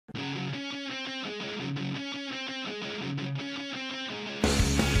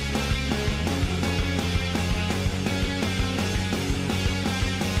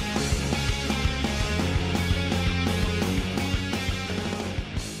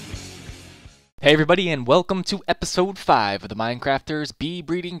Hey everybody, and welcome to episode 5 of the Minecrafters Bee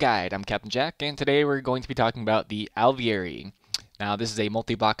Breeding Guide. I'm Captain Jack, and today we're going to be talking about the Alveary. Now, this is a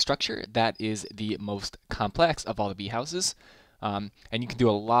multi-block structure that is the most complex of all the bee houses, and you can do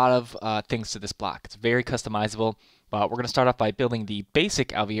a lot of things to this block. It's very customizable, but we're going to start off by building the basic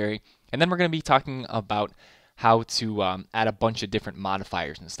Alveary, and then we're going to be talking about how to add a bunch of different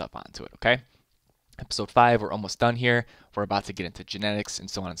modifiers and stuff onto it, okay? Episode 5, we're almost done here. We're about to get into genetics and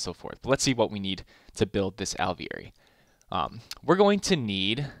so on and so forth. But let's see what we need to build this alveary. We're going to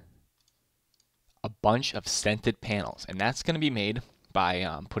need a bunch of scented panels, and that's going to be made by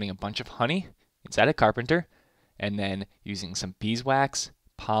putting a bunch of honey inside a carpenter and then using some beeswax,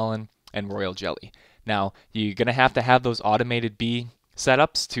 pollen, and royal jelly. Now, you're going to have those automated bee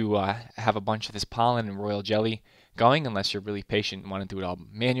setups to have a bunch of this pollen and royal jelly going, unless you're really patient and want to do it all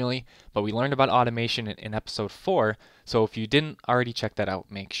manually. But we learned about automation in episode 4, so if you didn't already check that out,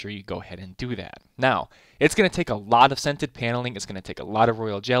 make sure you go ahead and do that. Now, it's going to take a lot of scented paneling, it's going to take a lot of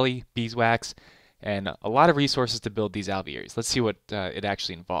royal jelly, beeswax, and a lot of resources to build these alvearies. Let's see what it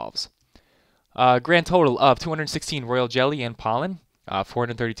actually involves. Grand total of 216 royal jelly and pollen,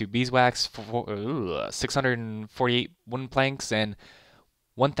 432 beeswax, 648 wooden planks, and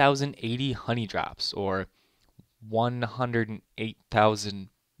 1,080 honey drops, or 108,000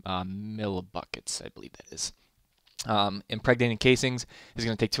 millibuckets, I believe that is. Impregnated casings is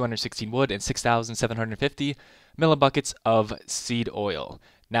going to take 216 wood and 6,750 millibuckets of seed oil.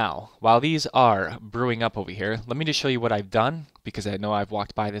 Now, while these are brewing up over here, let me just show you what I've done, because I know I've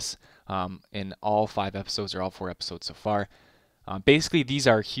walked by this in all 5 episodes, or all 4 episodes so far. Basically, these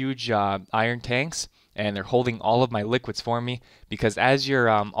are huge iron tanks, and they're holding all of my liquids for me, because as you're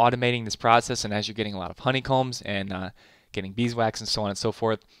automating this process and as you're getting a lot of honeycombs and getting beeswax and so on and so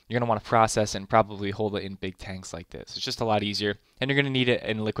forth, you're going to want to process and probably hold it in big tanks like this. It's just a lot easier, and you're going to need it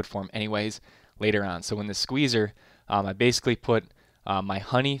in liquid form anyways later on. So in the squeezer, I basically put my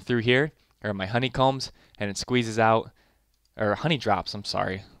honey through here, or my honeycombs, and it squeezes out, or honey drops, I'm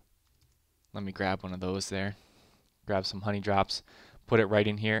sorry. Let me grab one of those there. Grab some honey drops, put it right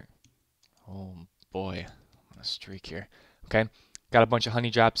in here. Oh boy, I'm on a streak here. Okay, got a bunch of honey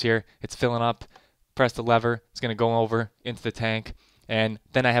drops here. It's filling up. Press the lever. It's going to go over into the tank, and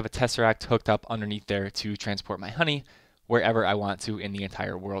then I have a tesseract hooked up underneath there to transport my honey wherever I want to in the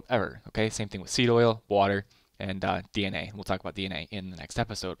entire world ever. Okay, same thing with seed oil, water, and DNA. We'll talk about DNA in the next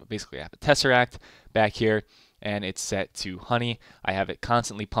episode. But basically, I have a tesseract back here, and it's set to honey. I have it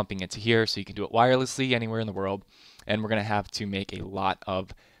constantly pumping into here, so you can do it wirelessly anywhere in the world. And we're going to have to make a lot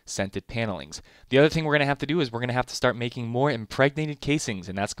of scented panelings. The other thing we're going to have to do is we're going to have to start making more impregnated casings,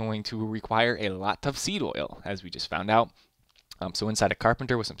 and that's going to require a lot of seed oil, as we just found out. So inside a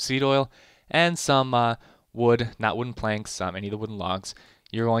carpenter with some seed oil and some wood, not wooden planks, any of the wooden logs,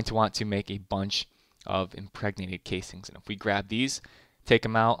 you're going to want to make a bunch of impregnated casings. And if we grab these, take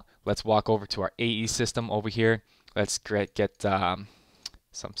them out, let's walk over to our AE system over here. Let's get some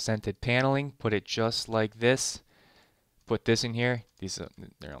scented paneling, put it just like this. Put this in here. These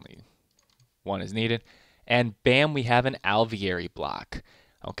they're only one is needed, and bam, we have an alveary block.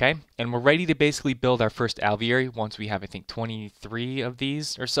 Okay, and we're ready to basically build our first alveary once we have, I think, 23 of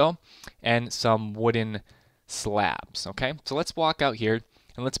these or so, and some wooden slabs. Okay, so let's walk out here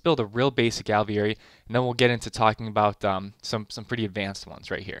and let's build a real basic alveary, and then we'll get into talking about some pretty advanced ones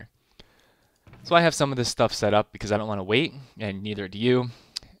right here. So I have some of this stuff set up because I don't want to wait, and neither do you.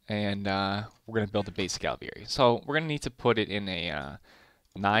 And we're going to build a basic alveary. So we're going to need to put it in a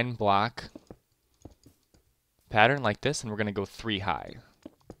 9-block pattern like this, and we're going to go 3 high.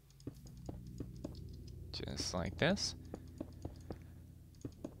 Just like this.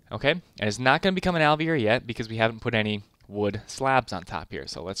 Okay, and it's not going to become an alveary yet because we haven't put any wood slabs on top here.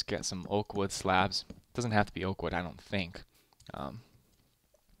 So let's get some oak wood slabs. It doesn't have to be oak wood, I don't think.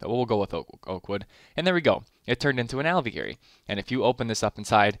 But we'll go with oak wood. And there we go. It turned into an alveary. And if you open this up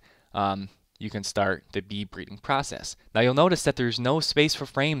inside, you can start the bee breeding process. Now you'll notice that there's no space for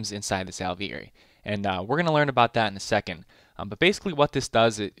frames inside this alveary. And we're going to learn about that in a second. But basically what this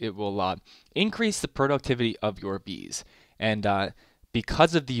does, it will increase the productivity of your bees. And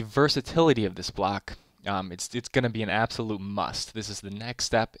because of the versatility of this block, it's going to be an absolute must. This is the next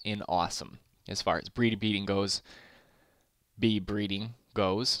step in awesome as far as bee breeding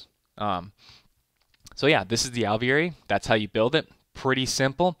goes. So yeah, this is the alveary. That's how you build it. Pretty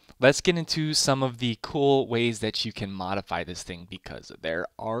simple. Let's get into some of the cool ways that you can modify this thing, because there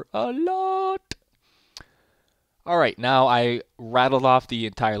are a lot. Alright, now I rattled off the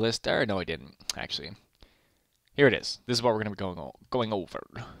entire list. Or no, I didn't, actually. Here it is. This is what we're going to be going over.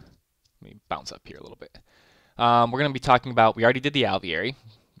 Let me bounce up here a little bit. We're going to be talking about, we already did the alveary.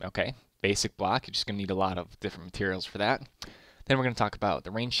 Okay, basic block. You're just going to need a lot of different materials for that. Then we're going to talk about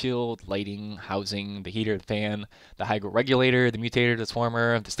the rain shield, lighting, housing, the heater, the fan, the hygroregulator, the mutator, the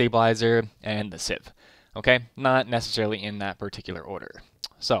swarmer, the stabilizer, and the sieve. Okay, not necessarily in that particular order.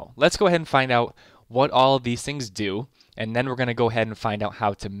 So let's go ahead and find out what all of these things do, and then we're going to go ahead and find out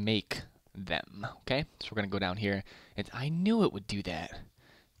how to make them. Okay, so we're going to go down here, and I knew it would do that.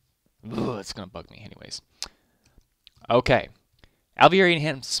 Ugh, it's going to bug me anyways. Okay. Alveary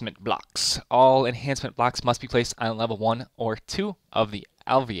enhancement blocks. All enhancement blocks must be placed on level 1 or 2 of the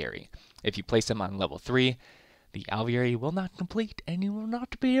alveary. If you place them on level 3, the alveary will not complete and you will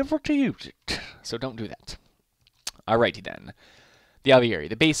not be able to use it. So don't do that. Alrighty then. The alveary,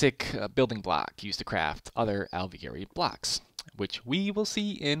 the basic building block used to craft other alveary blocks, which we will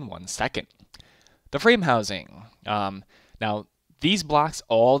see in 1 second. The frame housing. Now, these blocks,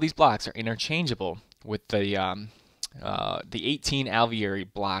 all these blocks are interchangeable with the 18 alveary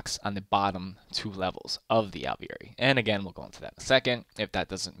blocks on the bottom 2 levels of the alveary. And again, we'll go into that in a second if that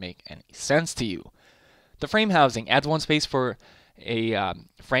doesn't make any sense to you. The frame housing adds 1 space for a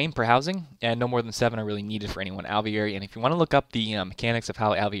frame per housing, and no more than 7 are really needed for any one alveary. And if you want to look up the mechanics of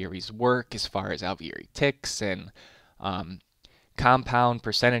how alvearies work as far as alveary ticks and compound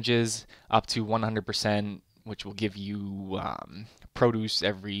percentages up to 100%, which will give you produce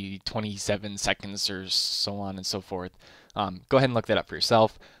every 27 seconds or so on and so forth. Go ahead and look that up for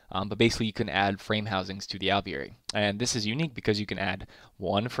yourself. But basically you can add frame housings to the alveary. And this is unique because you can add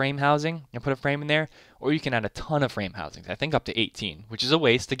 1 frame housing and put a frame in there, or you can add a ton of frame housings, I think up to 18, which is a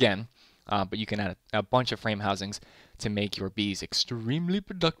waste again, but you can add a bunch of frame housings to make your bees extremely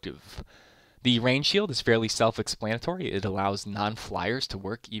productive. The rain shield is fairly self-explanatory. It allows non-flyers to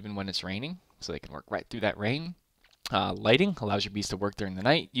work even when it's raining, so they can work right through that rain. Lighting allows your bees to work during the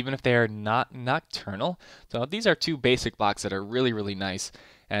night, even if they are not nocturnal. So these are 2 basic blocks that are really, really nice,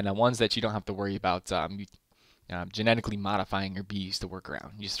 and ones that you don't have to worry about genetically modifying your bees to work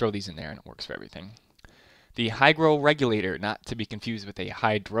around. You just throw these in there and it works for everything. The hygroregulator, not to be confused with a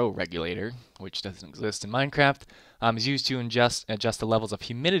hydroregulator, which doesn't exist in Minecraft, is used to adjust the levels of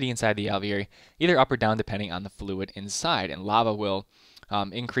humidity inside the alveary, either up or down depending on the fluid inside. And lava will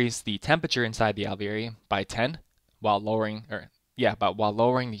increase the temperature inside the alveary by 10, while lowering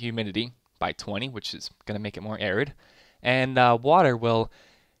the humidity by 20, which is going to make it more arid. And water will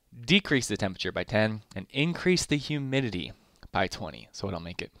decrease the temperature by 10 and increase the humidity by 20. So it'll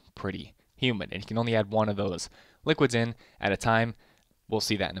make it pretty humid. And you can only add 1 of those liquids in at a time. We'll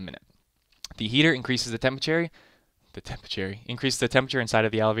see that in a minute. The heater increases the temperature inside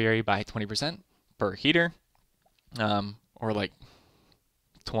of the alveary by 20% per heater, or like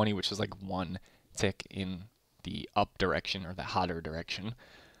 20, which is like 1 tick in the up direction or the hotter direction.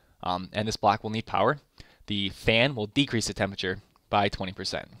 And this block will need power. The fan will decrease the temperature by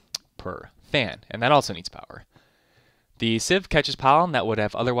 20% per fan, and that also needs power. The sieve catches pollen that would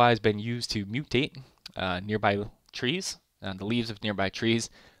have otherwise been used to mutate nearby trees, the leaves of nearby trees.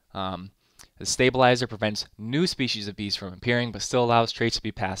 The stabilizer prevents new species of bees from appearing, but still allows traits to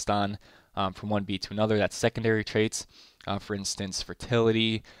be passed on from one bee to another. That's secondary traits, for instance,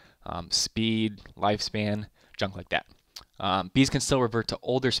 fertility, speed, lifespan, junk like that. Bees can still revert to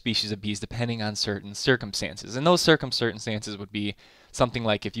older species of bees depending on certain circumstances. And those circumstances would be something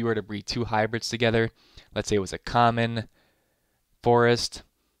like if you were to breed 2 hybrids together, let's say it was a common forest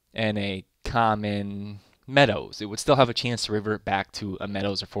and a common meadows, it would still have a chance to revert back to a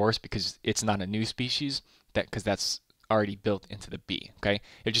meadows or forest because it's not a new species, because that's already built into the bee. Okay,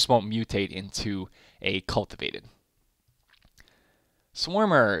 it just won't mutate into a cultivated.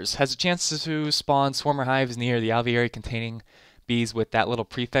 Swarmers has a chance to spawn swarmer hives near the alveary containing bees with that little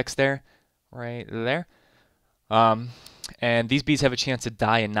prefix there, right there. And these bees have a chance to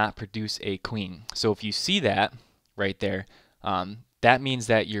die and not produce a queen. So if you see that right there, that means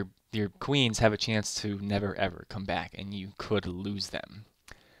that your queens have a chance to never ever come back and you could lose them.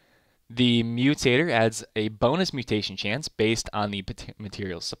 The mutator adds a bonus mutation chance based on the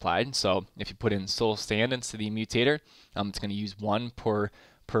materials supplied. So if you put in soul stand into the mutator, it's going to use 1 per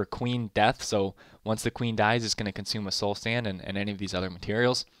queen death. So once the queen dies, it's going to consume a soul stand and any of these other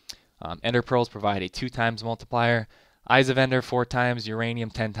materials. Ender pearls provide a 2 times multiplier. Eyes of Ender 4 times, uranium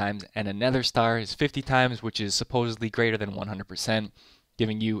 10 times, and a nether star is 50 times, which is supposedly greater than 100%,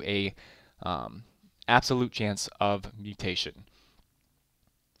 giving you a absolute chance of mutation.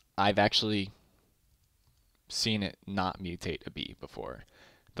 I've actually seen it not mutate a bee before.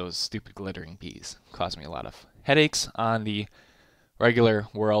 Those stupid glittering bees caused me a lot of headaches on the regular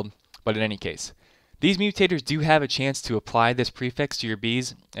world, but in any case, these mutators do have a chance to apply this prefix to your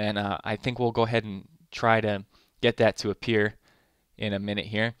bees, and I think we'll go ahead and try to get that to appear in a minute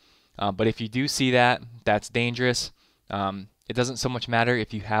here. But if you do see that, that's dangerous. It doesn't so much matter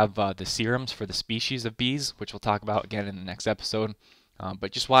if you have the serums for the species of bees, which we'll talk about again in the next episode.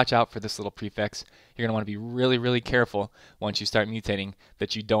 But just watch out for this little prefix. You're going to want to be really, really careful once you start mutating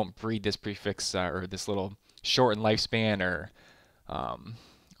that you don't breed this prefix or this little shortened lifespan or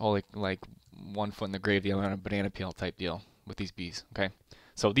like 1 foot in the grave, the other on a banana peel type deal with these bees. Okay,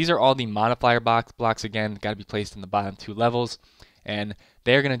 so these are all the modifier blocks. Again, got to be placed in the bottom 2 levels, and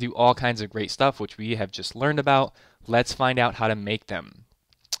they're going to do all kinds of great stuff, which we have just learned about. Let's find out how to make them.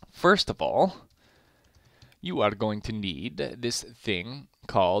 First of all, you are going to need this thing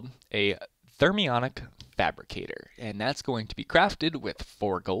called a thermionic fabricator, and that's going to be crafted with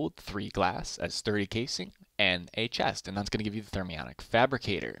 4 gold, 3 glass, a sturdy casing, and a chest, and that's going to give you the thermionic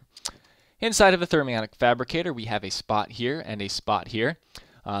fabricator. Inside of the thermionic fabricator, we have a spot here and a spot here.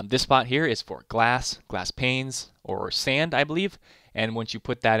 This spot here is for glass panes, or sand, I believe, and once you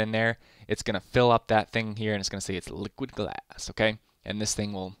put that in there, it's going to fill up that thing here, and it's going to say it's liquid glass, okay? And this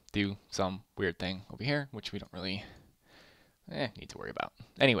thing will do some weird thing over here, which we don't really need to worry about.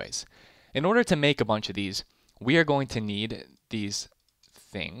 Anyways, in order to make a bunch of these, we are going to need these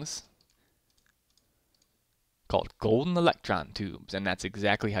things called golden electron tubes, and that's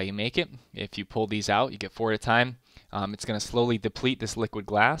exactly how you make it. If you pull these out, you get 4 at a time. It's going to slowly deplete this liquid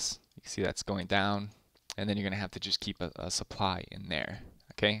glass. You can see that's going down, and then you're going to have to just keep a supply in there.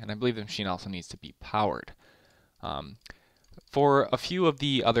 Okay, and I believe the machine also needs to be powered. For a few of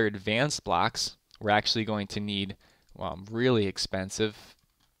the other advanced blocks, we're actually going to need really expensive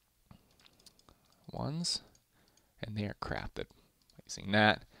ones, and they are crafted using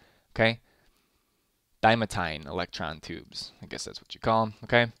that. Okay, dimetine electron tubes, I guess that's what you call them.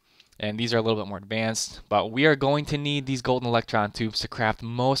 Okay, and these are a little bit more advanced, but we are going to need these golden electron tubes to craft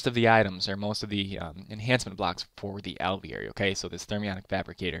most of the items or most of the enhancement blocks for the Alveary. Okay, so this thermionic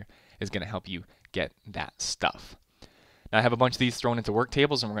fabricator is going to help you get that stuff. Now I have a bunch of these thrown into work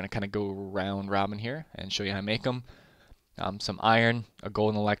tables, and we're going to kind of go round robin here and show you how to make them. Some iron, a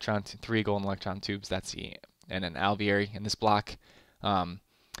golden electron, 3 golden electron tubes, and an Alveary in this block.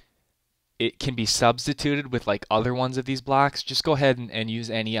 It can be substituted with like other ones of these blocks. Just go ahead and use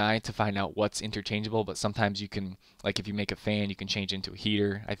NEI to find out what's interchangeable, but sometimes you can, like if you make a fan, you can change into a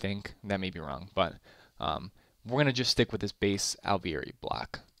heater, I think. That may be wrong, but we're going to just stick with this base Alveary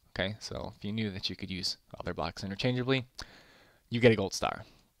block. Okay, so if you knew that you could use other blocks interchangeably, you get a gold star.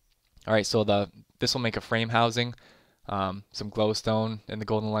 All right, so this will make a frame housing, some glowstone in the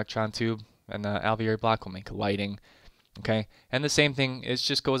golden electron tube, and the Alveary block will make lighting. Okay, and the same thing, it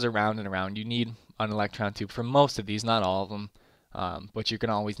just goes around and around. You need an electron tube for most of these, not all of them, but you're going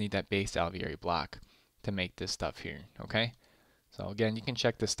to always need that base Alveary block to make this stuff here. Okay, so again, you can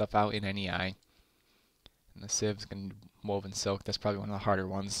check this stuff out in NEI. And the siev's going to be woven silk. That's probably one of the harder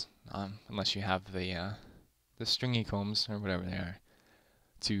ones, unless you have the stringy combs or whatever they are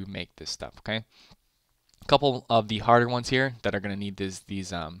to make this stuff. Okay, a couple of the harder ones here that are going to need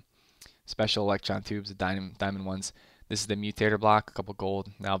these special electron tubes, the diamond ones. This is the Mutator block, a couple gold,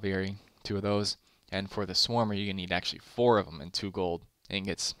 Alveary, 2 of those. And for the Swarmer, you're going to need actually 4 of them and 2 gold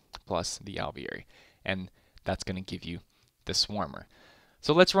ingots plus the Alveary. And that's going to give you the Swarmer.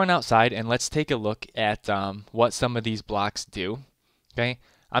 So let's run outside and let's take a look at what some of these blocks do. Okay,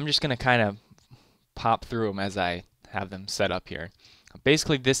 I'm just going to kind of pop through them as I have them set up here.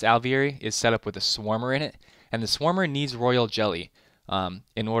 Basically, this Alveary is set up with a Swarmer in it, and the Swarmer needs royal jelly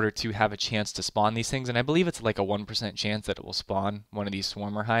in order to have a chance to spawn these things. And I believe it's like a 1% chance that it will spawn one of these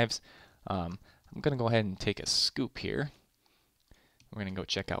Swarmer hives. I'm going to go ahead and take a scoop here. We're going to go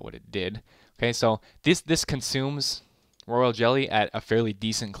check out what it did. Okay, so this consumes royal jelly at a fairly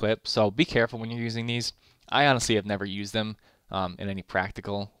decent clip, so be careful when you're using these. I honestly have never used them in any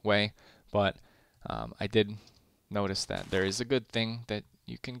practical way, but I did notice that there is a good thing that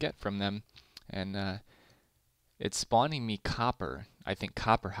you can get from them, and it's spawning me copper, I think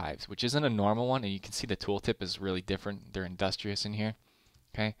copper hives, which isn't a normal one, and you can see the tooltip is really different. They're industrious in here.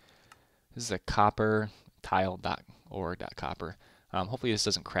 Okay, this is a copper tile.or.copper. Hopefully this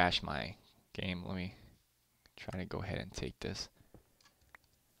doesn't crash my game. Let me try to go ahead and take this.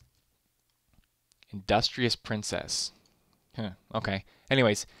 Industrious Princess. Okay.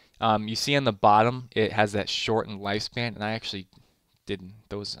 Anyways, you see on the bottom it has that shortened lifespan, and I actually didn't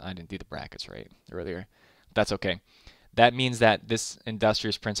do the brackets right earlier. That's okay. That means that this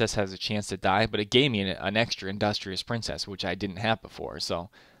Industrious Princess has a chance to die, but it gave me an extra Industrious Princess, which I didn't have before. So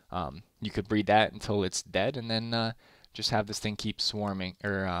you could breed that until it's dead, and then just have this thing keep swarming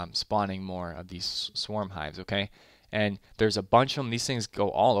or spawning more of these swarm hives. Okay, and there's a bunch of them. These things go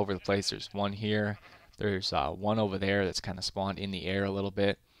all over the place. There's one here. There's one over there that's kind of spawned in the air a little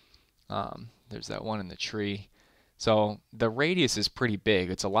bit. There's that one in the tree. So the radius is pretty big.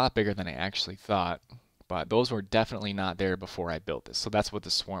 It's a lot bigger than I actually thought, but those were definitely not there before I built this. So that's what the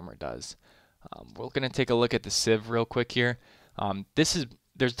swarmer does. We're going to take a look at the sieve real quick here.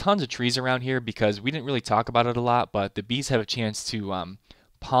 There's tons of trees around here because we didn't really talk about it a lot, but the bees have a chance to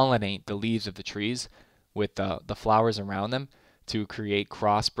pollinate the leaves of the trees with the flowers around them to create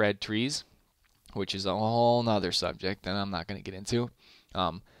crossbred trees, which is a whole nother subject that I'm not going to get into.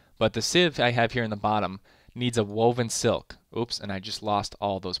 But the sieve I have here in the bottom needs a woven silk. Oops, and I just lost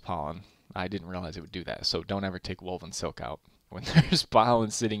all those pollen. I didn't realize it would do that, so don't ever take woven silk out when there's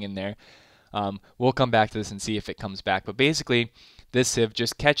pollen sitting in there. We'll come back to this and see if it comes back. But basically, this sieve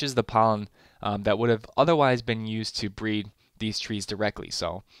just catches the pollen that would have otherwise been used to breed these trees directly.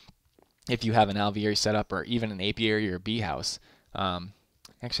 So if you have an alveary setup or even an apiary or bee house,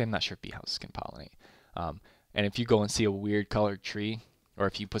 actually I'm not sure if bee houses can pollinate. And if you go and see a weird colored tree, or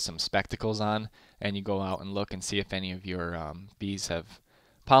if you put some spectacles on and you go out and look and see if any of your bees have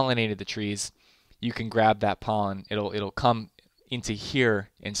pollinated the trees, you can grab that pollen. It'll come into here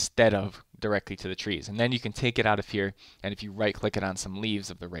instead of directly to the trees. And then you can take it out of here, and if you right click it on some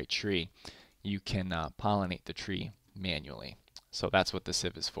leaves of the right tree, you can pollinate the tree manually. So that's what the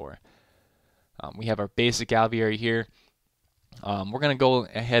sieve is for. We have our basic alveary here. We're going to go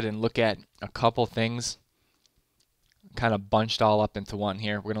ahead and look at a couple things kind of bunched all up into one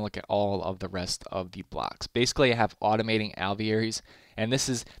here. We're going to look at all of the rest of the blocks. Basically, I have automating alvearies, and this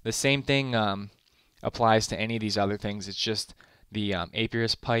is the same thing applies to any of these other things. It's just the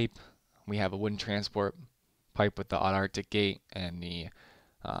apiarist pipe. We have a wooden transport pipe with the Arctic gate, and the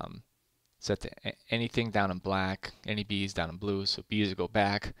set to anything down in black, any bees down in blue, so bees will go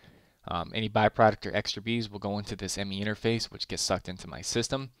back. Any byproduct or extra bees will go into this ME interface, which gets sucked into my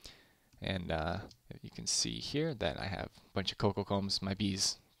system. And you can see here that I have a bunch of cocoa combs. My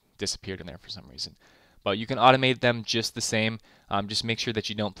bees disappeared in there for some reason. But you can automate them just the same. Just make sure that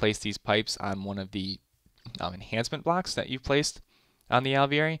you don't place these pipes on one of the enhancement blocks that you've placed on the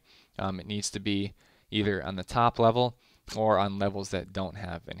alveary. It needs to be either on the top level or on levels that don't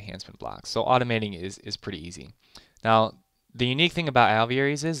have enhancement blocks. So automating is pretty easy. Now, the unique thing about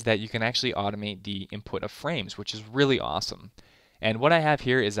alvearies is that you can actually automate the input of frames, which is really awesome. And what I have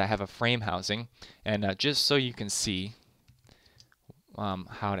here is I have a frame housing, and just so you can see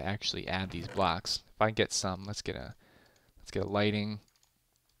how to actually add these blocks. If I get some, let's get a lighting,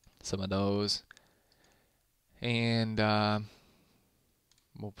 some of those, and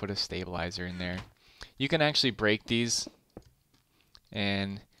we'll put a stabilizer in there. You can actually break these,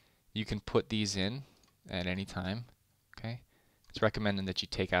 and you can put these in at any time. Okay, it's recommended that you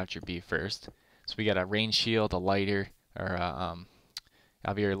take out your bee first. So we got a rain shield, a lighter, or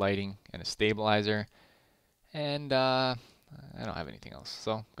alveary lighting, and a stabilizer, and I don't have anything else,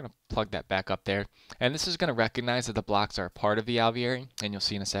 so I'm going to plug that back up there. And this is going to recognize that the blocks are a part of the alveary, and you'll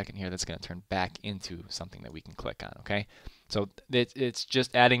see in a second here that's going to turn back into something that we can click on. Okay, so it's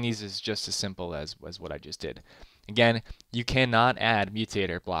just adding these is just as simple as what I just did. Again, you cannot add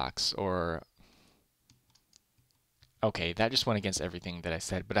mutator blocks or okay, that just went against everything that I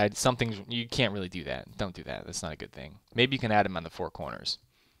said, but some things you can't really do that. Don't do that. That's not a good thing. Maybe you can add them on the four corners.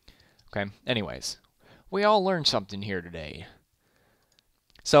 Okay, anyways, we all learned something here today.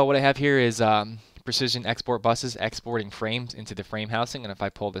 So what I have here is precision export buses exporting frames into the frame housing, and if I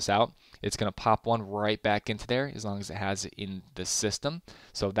pull this out, it's going to pop one right back into there as long as it has it in the system.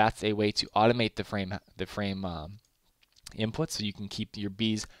 So that's a way to automate the frame input, so you can keep your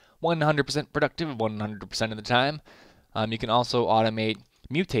bees 100% productive 100% of the time. You can also automate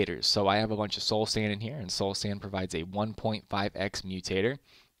mutators. So I have a bunch of soul sand in here, and soul sand provides a 1.5x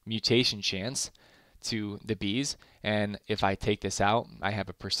mutation chance to the bees. And if I take this out, I have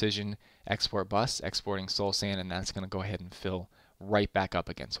a precision export bus exporting soul sand, and that's going to go ahead and fill right back up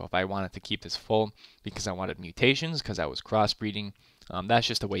again. So if I wanted to keep this full because I wanted mutations, because I was crossbreeding, that's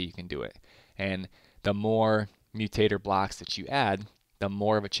just a way you can do it. And the more mutator blocks that you add, the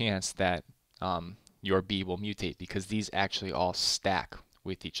more of a chance that your bee will mutate, because these actually all stack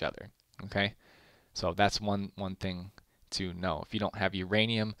with each other. Okay, so that's one thing to know. If you don't have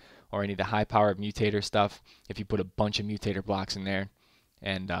uranium or any of the high powered mutator stuff, if you put a bunch of mutator blocks in there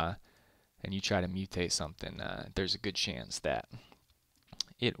and you try to mutate something, there's a good chance that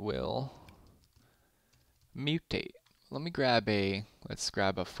it will mutate. Let's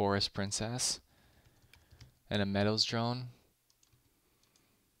grab a forest princess and a meadows drone.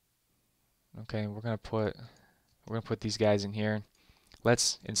 Okay, we're gonna put these guys in here.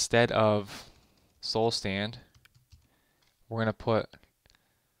 Let's, instead of soul stand, we're gonna put,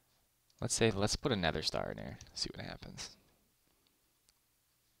 let's put a nether star in there. See what happens.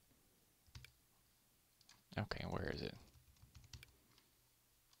 Okay, where is it?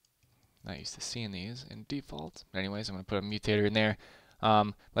 Not used to seeing these in default. But anyways, I'm going to put a mutator in there.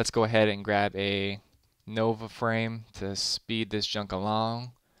 Let's go ahead and grab a Nova frame to speed this junk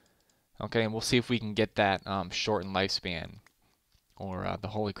along. Okay, and we'll see if we can get that shortened lifespan, or the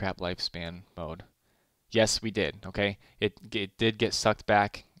holy crap lifespan mode. Yes, we did. Okay, it did get sucked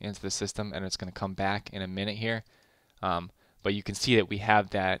back into the system, and it's going to come back in a minute here. But you can see that we have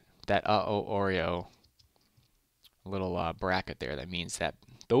that uh-oh Oreo little bracket there. That means that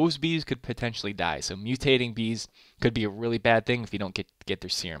those bees could potentially die. So mutating bees could be a really bad thing if you don't get their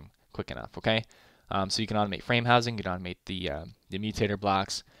serum quick enough. Okay, so you can automate frame housing. You can automate the mutator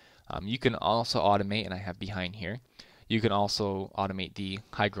blocks. You can also automate, and I have behind here, you can also automate the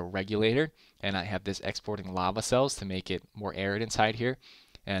Hygroregulator, and I have this exporting lava cells to make it more arid inside here,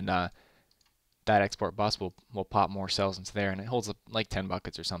 and that export bus will pop more cells into there, and it holds up like 10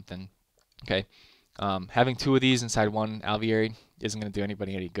 buckets or something. Okay, having 2 of these inside one alveary isn't going to do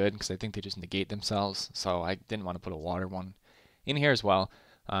anybody any good because I think they just negate themselves, so I didn't want to put a water one in here as well.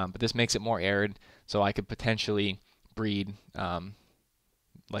 But this makes it more arid, so I could potentially breed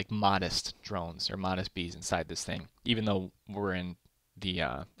like modest drones or modest bees inside this thing, even though we're in the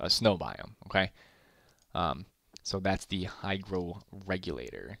a snow biome. Okay, so that's the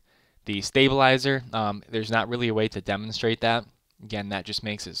Hygroregulator. The stabilizer, there's not really a way to demonstrate that. Again, that just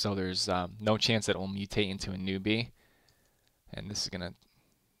makes it so there's no chance that it will mutate into a new bee, and this is gonna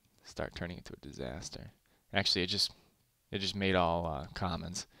start turning into a disaster. Actually, it just made all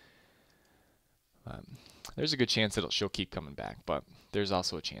commons. There's a good chance that she'll keep coming back, but there's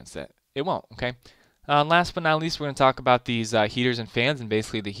also a chance that it won't. Okay. Last but not least, we're going to talk about these heaters and fans, and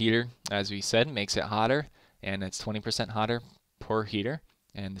basically the heater, as we said, makes it hotter, and it's 20% hotter per heater,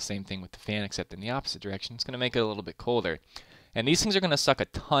 and the same thing with the fan, except in the opposite direction. It's going to make it a little bit colder, and these things are going to suck a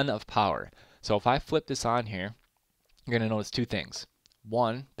ton of power. So if I flip this on here, you're going to notice 2 things.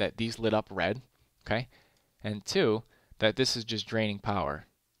 1, that these lit up red, okay, and 2, that this is just draining power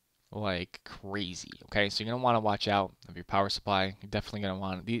like crazy. Okay, so you're gonna want to watch out of your power supply. You're definitely gonna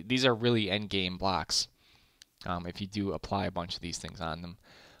want these are really end game blocks if you do apply a bunch of these things on them.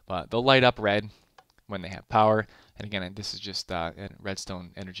 But they'll light up red when they have power. And again, this is just a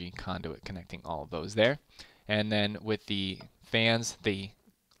redstone energy conduit connecting all of those there. And then with the fans, they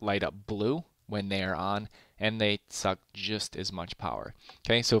light up blue when they are on, and they suck just as much power.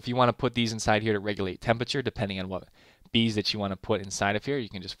 Okay, so if you want to put these inside here to regulate temperature, depending on what bees that you want to put inside of here, you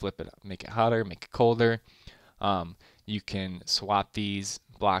can just flip it up, make it hotter, make it colder. You can swap these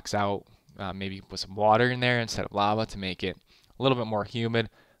blocks out, maybe put some water in there instead of lava to make it a little bit more humid,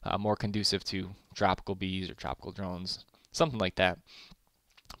 more conducive to tropical bees or tropical drones, something like that.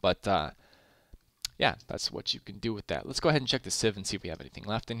 But yeah, that's what you can do with that. Let's go ahead and check the sieve and see if we have anything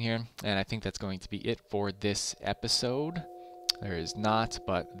left in here. And I think that's going to be it for this episode. There is not,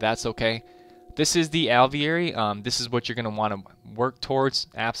 but that's okay. This is the alveary. This is what you're going to want to work towards,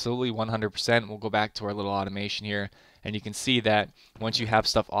 absolutely 100%. We'll go back to our little automation here, and you can see that once you have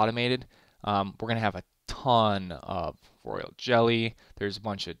stuff automated, we're going to have a ton of royal jelly. There's a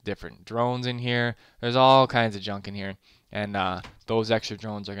bunch of different drones in here. There's all kinds of junk in here, and those extra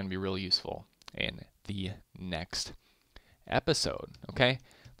drones are going to be really useful in the next episode. Okay,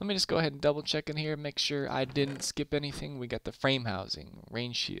 let me just go ahead and double check in here, make sure I didn't skip anything. We got the frame housing,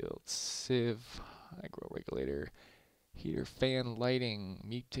 rain shield, sieve, Hygroregulator, heater, fan, lighting,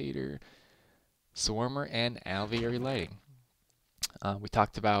 mutator, swarmer, and alveary lighting. We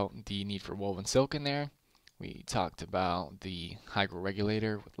talked about the need for woven silk in there. We talked about the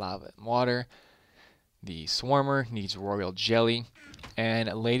Hygroregulator with lava and water. The swarmer needs royal jelly.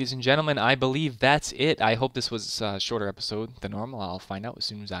 And ladies and gentlemen, I believe that's it. I hope this was a shorter episode than normal. I'll find out as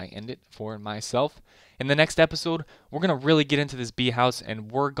soon as I end it for myself. In the next episode, we're going to really get into this bee house,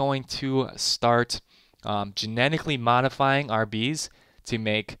 and we're going to start genetically modifying our bees to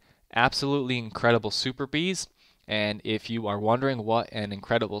make absolutely incredible super bees. And if you are wondering what an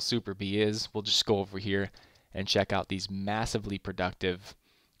incredible super bee is, we'll just go over here and check out these massively productive,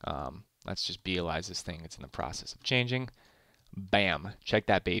 let's just beealize this thing. It's in the process of changing. Bam, check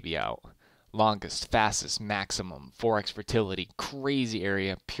that baby out. Longest, fastest, maximum, 4x fertility, crazy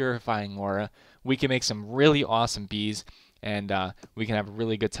area, purifying aura. We can make some really awesome bees, and we can have a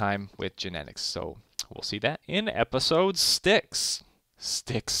really good time with genetics. So we'll see that in episode 6.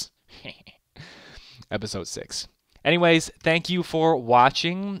 Episode 6. Anyways, thank you for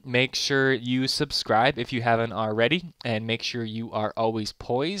watching. Make sure you subscribe if you haven't already, and make sure you are always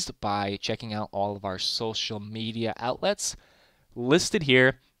poised by checking out all of our social media outlets listed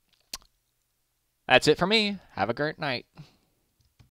here. That's it for me. Have a great night.